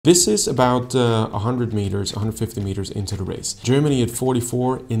This is about 100 meters, 150 meters into the race. Germany at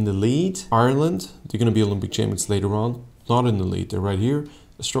 44 in the lead. Ireland, they're going to be Olympic champions later on, not in the lead. They're right here.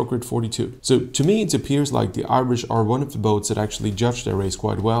 A stroke at 42. So to me, it appears like the Irish are one of the boats that actually judge their race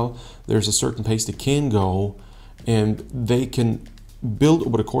quite well. There's a certain pace they can go, and they can build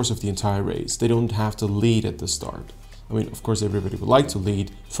over the course of the entire race. They don't have to lead at the start. I mean, of course, everybody would like to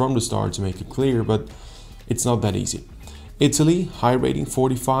lead from the start to make it clear, but it's not that easy. Italy, high rating,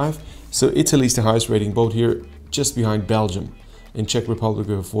 45. So Italy's the highest rating boat here, just behind Belgium. In Czech Republic,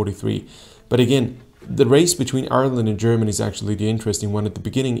 we have 43. But again, the race between Ireland and Germany is actually the interesting one. At the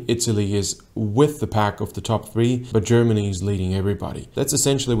beginning, Italy is with the pack of the top three, but Germany is leading everybody. That's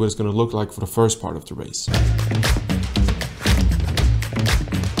essentially what it's going to look like for the first part of the race.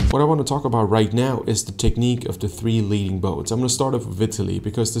 What I want to talk about right now is the technique of the three leading boats. I'm going to start off with Italy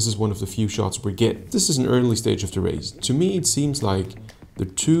because this is one of the few shots we get. This is an early stage of the race. To me, it seems like the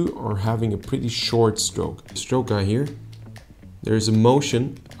two are having a pretty short stroke. Stroke guy here. There's a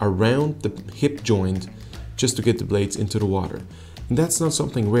motion around the hip joint just to get the blades into the water. And that's not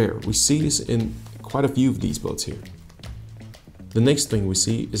something rare. We see this in quite a few of these boats here. The next thing we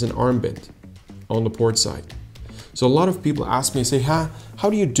see is an arm bend on the port side. So a lot of people ask me and say, how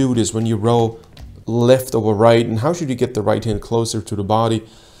do you do this when you row left over right, and how should you get the right hand closer to the body?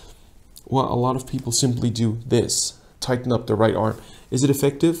 Well, a lot of people simply do this, tighten up the right arm. Is it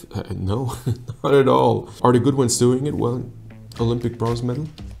effective? No, not at all. Are the good ones doing it? Well, Olympic bronze medal?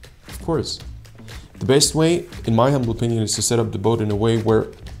 Of course. The best way, in my humble opinion, is to set up the boat in a way where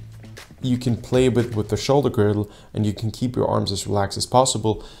you can play a bit with the shoulder girdle and you can keep your arms as relaxed as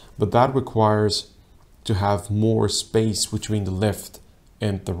possible, but that requires to have more space between the left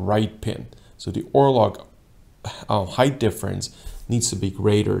and the right pin. So the oarlog height difference needs to be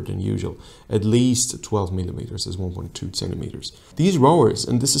greater than usual. At least 12 millimeters, is 1.2 centimeters. These rowers,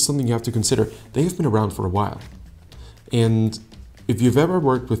 and this is something you have to consider, they have been around for a while. And if you've ever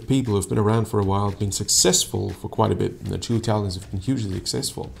worked with people who've been around for a while, been successful for quite a bit, and the two Italians have been hugely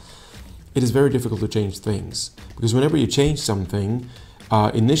successful, it is very difficult to change things. Because whenever you change something,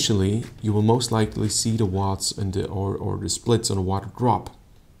 initially, you will most likely see the watts and or the splits on the water drop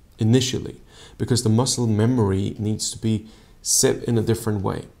initially, because the muscle memory needs to be set in a different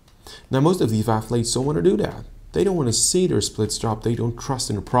way. Now, most of these athletes don't want to do that. They don't want to see their splits drop. They don't trust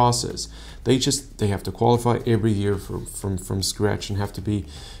in the process. They have to qualify every year from scratch and have to be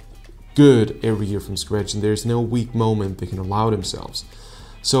good every year from scratch. And there's no weak moment they can allow themselves.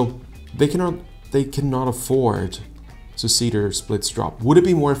 So they cannot afford to see their splits drop. Would it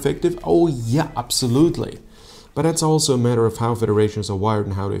be more effective? Oh yeah, absolutely. But that's also a matter of how federations are wired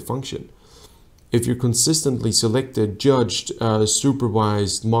and how they function. If you're consistently selected, judged,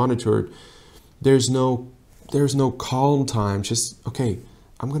 supervised, monitored, there's no calm time. Just, okay,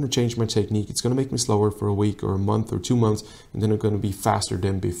 I'm going to change my technique. It's going to make me slower for a week or a month or 2 months, and then I'm going to be faster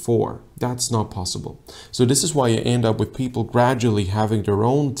than before. That's not possible. So this is why you end up with people gradually having their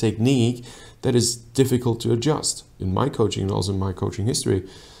own technique that is difficult to adjust. In my coaching and also in my coaching history,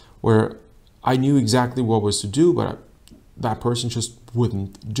 where I knew exactly what was to do, but that person just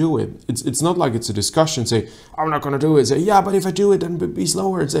wouldn't do it. It's not like it's a discussion, say, I'm not going to do it. Say, yeah, but if I do it, then be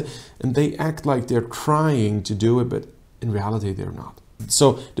slower. And they act like they're trying to do it, but in reality, they're not.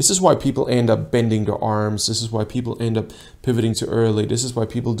 So this is why people end up bending their arms. This is why people end up pivoting too early. This is why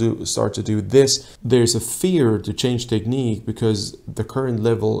people start to do this. There's a fear to change technique because the current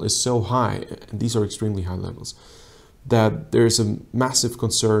level is so high, and these are extremely high levels, that there's a massive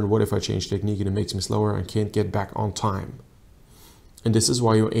concern, what if I change technique and it makes me slower and can't get back on time? And this is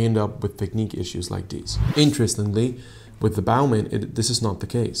why you end up with technique issues like these. Interestingly, with the bowman, this is not the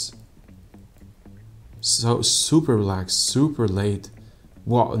case. So super relaxed, super late,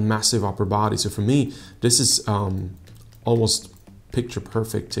 what a massive upper body. So for me, this is almost picture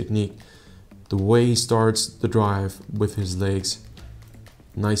perfect technique. The way he starts the drive with his legs,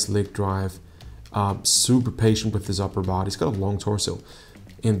 nice leg drive, super patient with his upper body. He's got a long torso.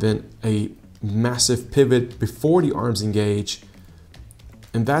 And then a massive pivot before the arms engage.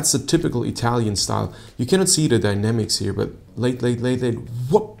 And that's a typical Italian style. You cannot see the dynamics here, but late,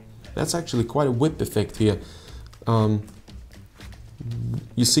 whoop. That's actually quite a whip effect here.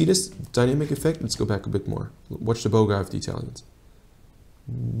 You see this dynamic effect? Let's go back a bit more. Watch the bow guy of the Italians.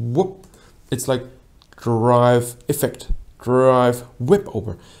 Whoop. It's like drive effect, drive, whip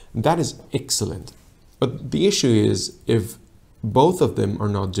over. That is excellent. But the issue is, if both of them are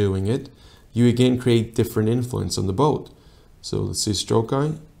not doing it, you again create different influence on the boat. So let's see, stroke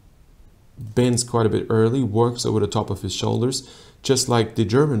guy bends quite a bit early, works over the top of his shoulders, just like the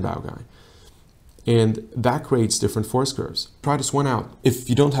German bow guy. And that creates different force curves. Try this one out. If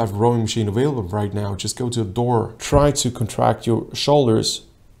you don't have a rowing machine available right now, just go to a door, try to contract your shoulders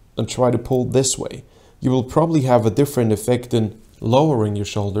and try to pull this way. You will probably have a different effect than lowering your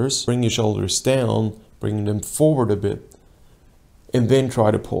shoulders. Bring your shoulders down, bring them forward a bit, and then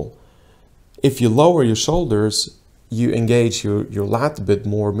try to pull. If you lower your shoulders, you engage your lat a bit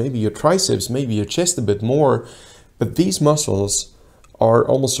more, maybe your triceps, maybe your chest a bit more, but these muscles are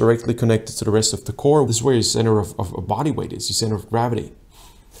almost directly connected to the rest of the core. This is where your center of body weight is, your center of gravity.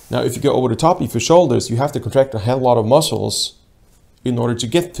 Now, if you go over the top of your shoulders, you have to contract a hell lot of muscles in order to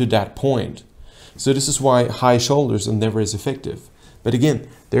get to that point. So this is why high shoulders are never as effective. But again,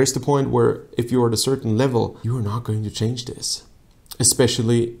 there's the point where if you're at a certain level, you are not going to change this.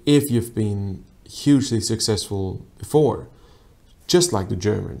 Especially if you've been hugely successful before. Just like the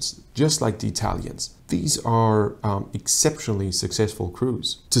Germans, just like the Italians. These are exceptionally successful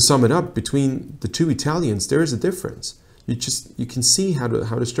crews. To sum it up, between the two Italians, there is a difference. You can see how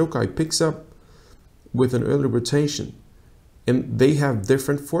the stroke eye picks up with an early rotation. And they have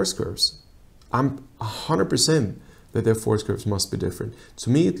different force curves. I'm 100% that their force curves must be different. To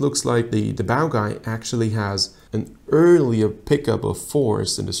me, it looks like the bow guy actually has an earlier pickup of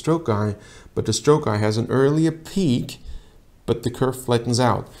force than the stroke guy, but the stroke guy has an earlier peak, but the curve flattens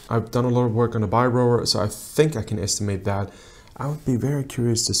out. I've done a lot of work on a bi-rower, so I think I can estimate that. I would be very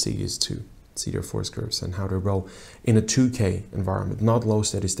curious to see these two, see their force curves and how they row in a 2K environment, not low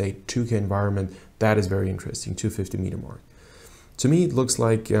steady state, 2K environment. That is very interesting, 250 meter mark. To me, it looks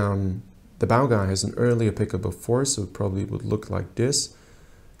like the bow guy has an earlier pickup of force, so it probably would look like this,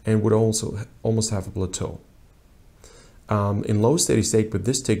 and would also almost have a plateau. In low steady state with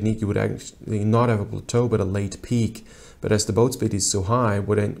this technique, you would actually not have a plateau, but a late peak. But as the boat speed is so high,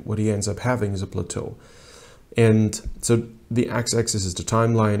 what he ends up having is a plateau. And so the x-axis is the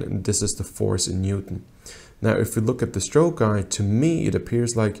timeline, and this is the force in Newton. Now, if we look at the stroke guy, to me, it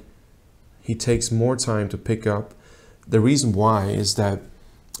appears like he takes more time to pick up. The reason why is that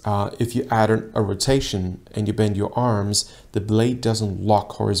if you add a rotation and you bend your arms, the blade doesn't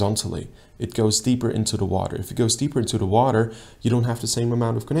lock horizontally. It goes deeper into the water. If it goes deeper into the water, you don't have the same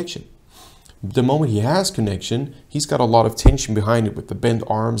amount of connection. The moment he has connection, he's got a lot of tension behind it with the bent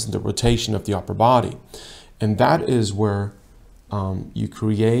arms and the rotation of the upper body. And that is where you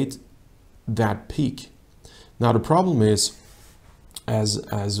create that peak. Now the problem is, as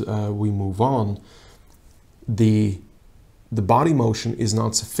we move on, the body motion is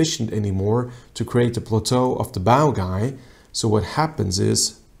not sufficient anymore to create the plateau of the bow guy. So what happens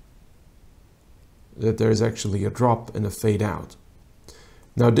is that there is actually a drop and a fade out.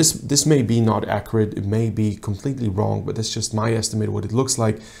 Now this may be not accurate, it may be completely wrong, but that's just my estimate of what it looks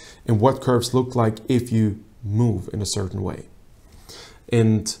like and what curves look like if you move in a certain way.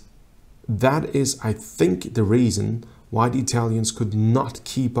 And that is, I think, the reason why the Italians could not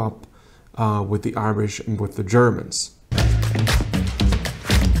keep up with the Irish and with the Germans.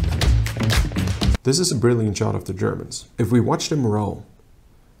 This is a brilliant shot of the Germans. If we watch them row,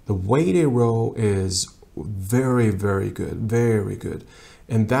 the way they row is very, very good, very good.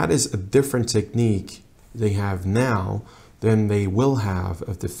 And that is a different technique they have now than they will have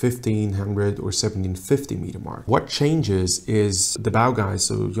at the 1500 or 1750 meter mark. What changes is the bow guy,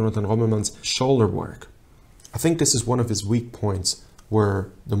 so Jonathan Rommelmann's shoulder work. I think this is one of his weak points, where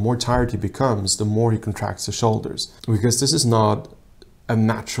the more tired he becomes, the more he contracts the shoulders. Because this is not a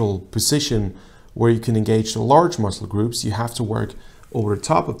natural position where you can engage the large muscle groups. You have to work over the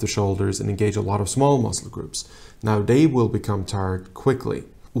top of the shoulders and engage a lot of small muscle groups. Now they will become tired quickly.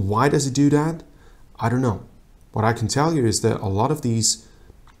 Why does he do that? I don't know. What I can tell you is that a lot of these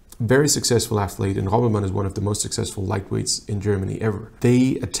very successful athletes, and Rommelmann is one of the most successful lightweights in Germany ever,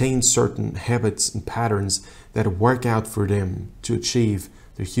 they attain certain habits and patterns that work out for them to achieve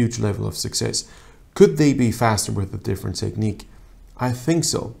their huge level of success. Could they be faster with a different technique? I think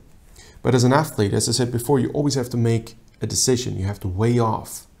so. But as an athlete, as I said before, you always have to make a decision. You have to weigh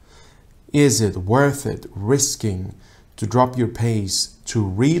off. Is it worth it risking to drop your pace to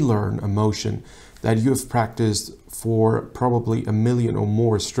relearn a motion that you have practiced for probably 1 million or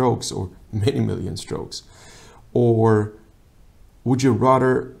more strokes, or many million strokes? Or would you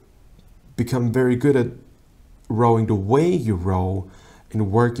rather become very good at rowing the way you row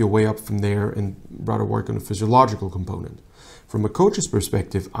and work your way up from there and rather work on the physiological component? From a coach's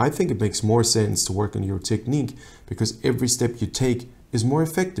perspective, I think it makes more sense to work on your technique, because every step you take is more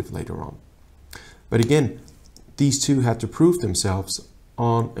effective later on. But again, these two had to prove themselves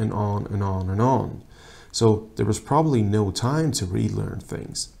on and on and on and on. So there was probably no time to relearn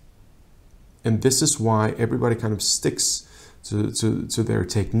things. And this is why everybody kind of sticks to their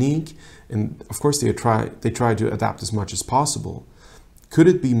technique, and of course they try to adapt as much as possible. Could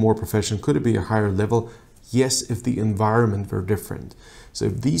it be more professional? Could it be a higher level? Yes, if the environment were different. So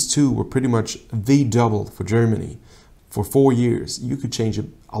if these two were pretty much the double for Germany for 4 years, you could change it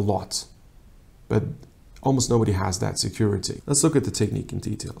a lot. But almost nobody has that security. Let's look at the technique in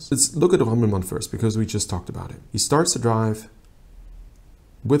details. Let's look at Rommelmann first, because we just talked about it. He starts the drive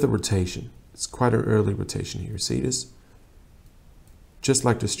with a rotation. It's quite an early rotation here. See this? Just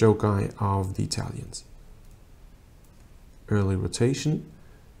like the stroke eye of the Italians. Early rotation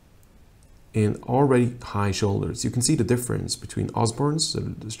and already high shoulders. You can see the difference between Osborne's, so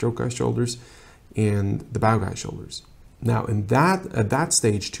the stroke eye shoulders, and the bow guy shoulders. Now at that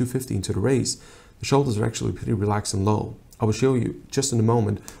stage, 250 into the race, the shoulders are actually pretty relaxed and low. I will show you just in a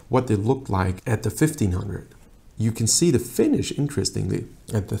moment what they looked like at the 1500. You can see the finish, interestingly.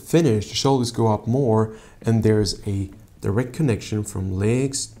 At the finish, the shoulders go up more, and there's a direct connection from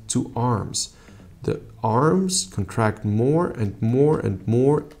legs to arms. The arms contract more and more and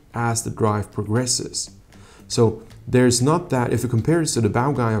more as the drive progresses. So there's not that, if you compare this to the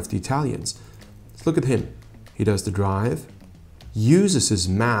bow guy of the Italians, let's look at him. He does the drive, uses his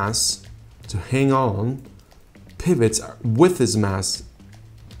mass to hang on, pivots with his mass,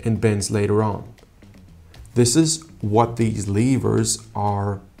 and bends later on. This is what these levers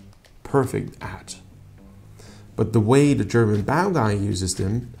are perfect at. But the way the German bow guy uses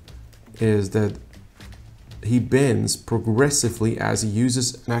them is that he bends progressively as he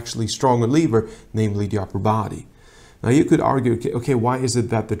uses an actually stronger lever, namely the upper body. Now you could argue, okay, why is it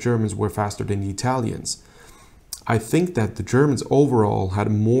that the Germans were faster than the Italians? I think that the Germans overall had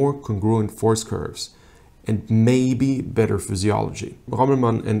more congruent force curves and maybe better physiology.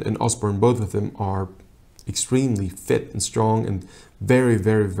 Rommelmann and Osborne, both of them are extremely fit and strong and very,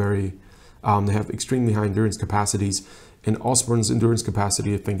 very, very, they have extremely high endurance capacities. And Osborne's endurance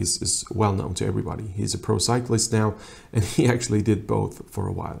capacity, I think, is well known to everybody. He's a pro cyclist now, and he actually did both for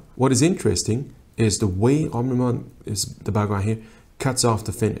a while. What is interesting is the way Rommelmann, is the bow guy here, cuts off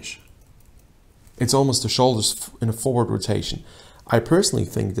the finish. It's almost the shoulders in a forward rotation. I personally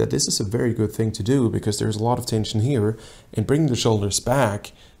think that this is a very good thing to do, because there's a lot of tension here, and bringing the shoulders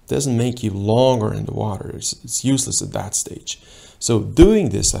back doesn't make you longer in the water. It's useless at that stage. So doing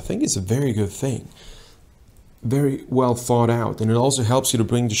this, I think, is a very good thing. Very well thought out, and it also helps you to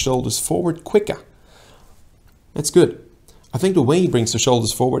bring the shoulders forward quicker. That's good. I think the way he brings the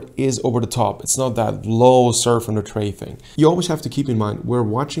shoulders forward is over the top. It's not that low surf on the tray thing. You always have to keep in mind, we're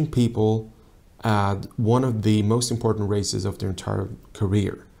watching people at one of the most important races of their entire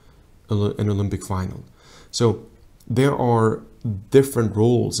career, an Olympic final. So there are different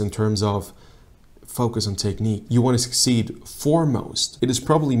rules in terms of focus on technique. You want to succeed foremost. It is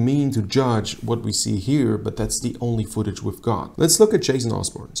probably mean to judge what we see here, but that's the only footage we've got. Let's look at Jason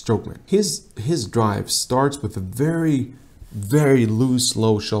Osborne, strokeman. His drive starts with a very, very loose,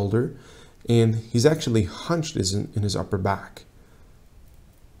 low shoulder, and he's actually hunched in his upper back.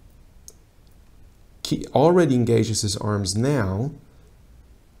 He already engages his arms now,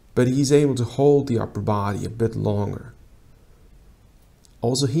 but he's able to hold the upper body a bit longer.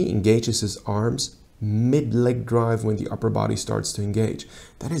 Also, he engages his arms mid-leg drive when the upper body starts to engage.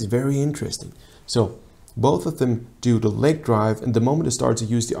 That is very interesting. So both of them do the leg drive, and the moment they start to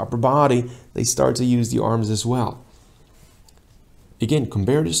use the upper body, they start to use the arms as well. Again,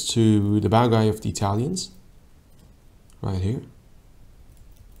 compare this to the bow guy of the Italians. Right here.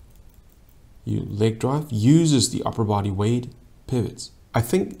 You leg drive, uses the upper body weight, pivots. I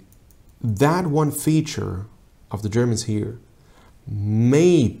think that one feature of the Germans here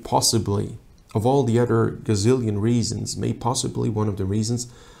may possibly, of all the other gazillion reasons, may possibly one of the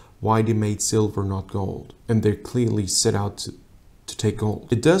reasons why they made silver, not gold. And they're clearly set out to take gold.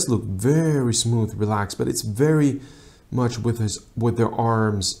 It does look very smooth, relaxed, but it's very much with their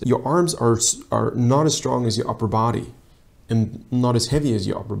arms. Your arms are not as strong as your upper body and not as heavy as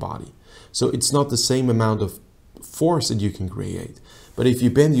your upper body. So it's not the same amount of force that you can create. But if you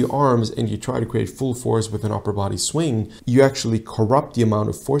bend your arms and you try to create full force with an upper body swing, you actually corrupt the amount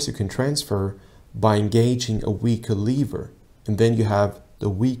of force you can transfer by engaging a weaker lever. And then you have the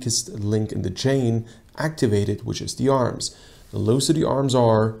weakest link in the chain activated, which is the arms. The looser the arms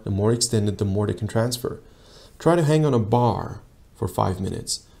are, the more extended, the more they can transfer. Try to hang on a bar for 5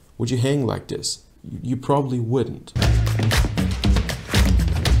 minutes. Would you hang like this? You probably wouldn't.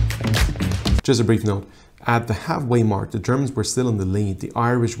 Just a brief note. At the halfway mark, the Germans were still in the lead, the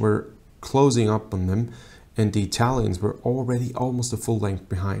Irish were closing up on them, and the Italians were already almost a full length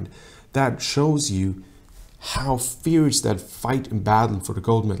behind. That shows you how fierce that fight and battle for the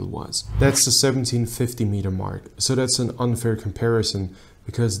gold medal was. That's the 1750 meter mark. So that's an unfair comparison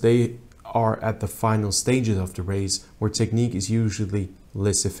because they are at the final stages of the race where technique is usually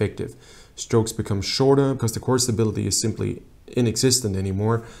less effective. Strokes become shorter because the core stability is simply inexistent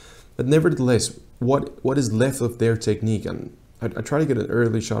anymore. But nevertheless, what is left of their technique? And I try to get an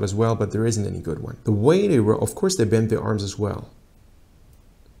early shot as well, but there isn't any good one. The way they were, of course, they bent their arms as well.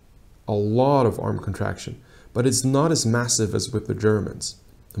 A lot of arm contraction, but it's not as massive as with the Germans.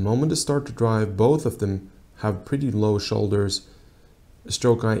 The moment they start to drive, both of them have pretty low shoulders,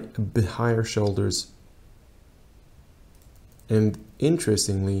 stroke height a bit higher shoulders, and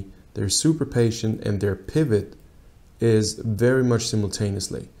interestingly, they're super patient and their pivot is very much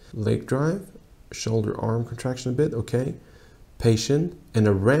simultaneously. Leg drive, shoulder arm contraction a bit, okay, patient, and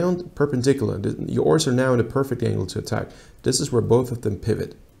around perpendicular. Your oars are now in a perfect angle to attack. This is where both of them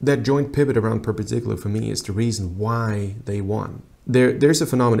pivot. That joint pivot around perpendicular for me is the reason why they won. There's a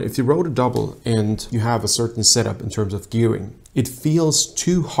phenomenon. If you rode a double and you have a certain setup in terms of gearing, it feels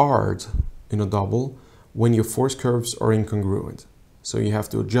too hard in a double when your force curves are incongruent. So you have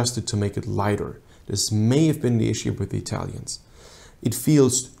to adjust it to make it lighter. This may have been the issue with the Italians. It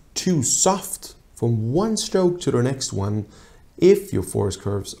feels too soft from one stroke to the next one if your force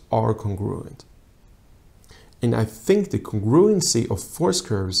curves are congruent. And I think the congruency of force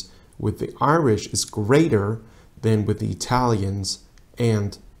curves with the Irish is greater than with the Italians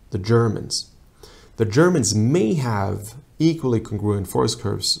and the Germans. The Germans may have equally congruent force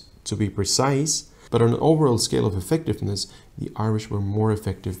curves to be precise, but on an overall scale of effectiveness, the Irish were more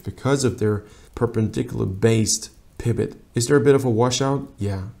effective because of their perpendicular based pivot. Is there a bit of a washout?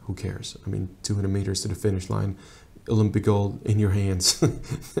 Yeah, who cares? I mean, 200 meters to the finish line, Olympic gold in your hands.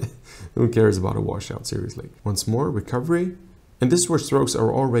 Who cares about a washout, seriously? Once more, recovery. And this is where strokes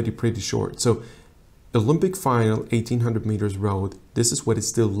are already pretty short. So Olympic final, 1800 meters road, this is what is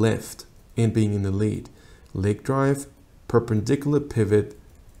still left in being in the lead. Leg drive, perpendicular pivot,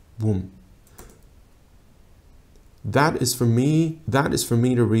 boom. That is for me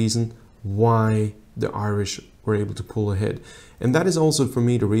the reason why the Irish were able to pull ahead. And that is also for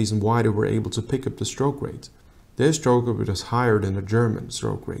me the reason why they were able to pick up the stroke rate. Their stroke rate was higher than the German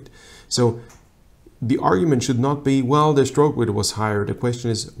stroke rate. So the argument should not be, well, their stroke rate was higher. The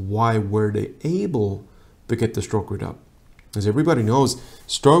question is, why were they able to get the stroke rate up? As everybody knows,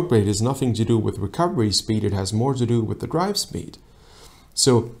 stroke rate has nothing to do with recovery speed. It has more to do with the drive speed.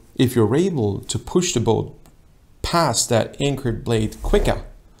 So if you're able to push the boat past that anchored blade quicker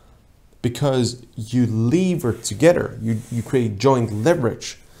because you lever together, you create joint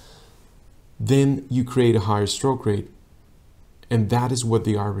leverage, then you create a higher stroke rate. And that is what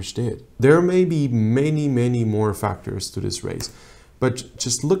the Irish did. There may be many, many more factors to this race, but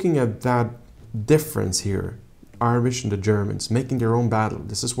just looking at that difference here, Irish and the Germans making their own battle.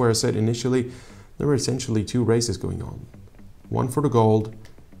 This is where I said initially there were essentially two races going on. One for the gold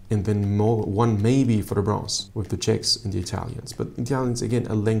and then one maybe for the bronze with the Czechs and the Italians. But the Italians, again,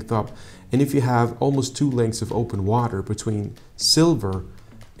 a length up. And if you have almost 2 lengths of open water between silver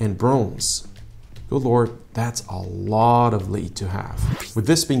and bronze, good Lord, that's a lot of lead to have. With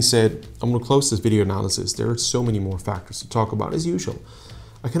this being said, I'm going to close this video analysis. There are so many more factors to talk about as usual.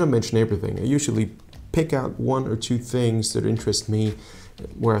 I cannot mention everything. I usually pick out 1 or 2 things that interest me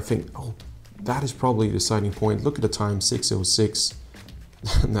where I think, oh, that is probably the deciding point. Look at the time, 6:06.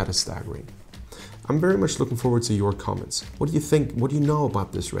 That is staggering. I'm very much looking forward to your comments. What do you think? What do you know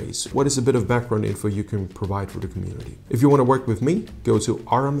about this race? What is a bit of background info you can provide for the community? If you want to work with me, go to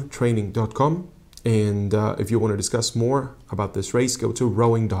aramtraining.com. And if you want to discuss more about this race, go to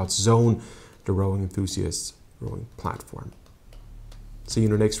rowing.zone, the rowing enthusiasts rowing platform. See you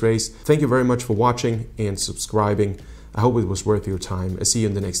in the next race. Thank you very much for watching and subscribing. I hope it was worth your time. I'll see you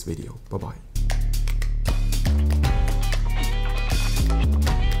in the next video. Bye-bye.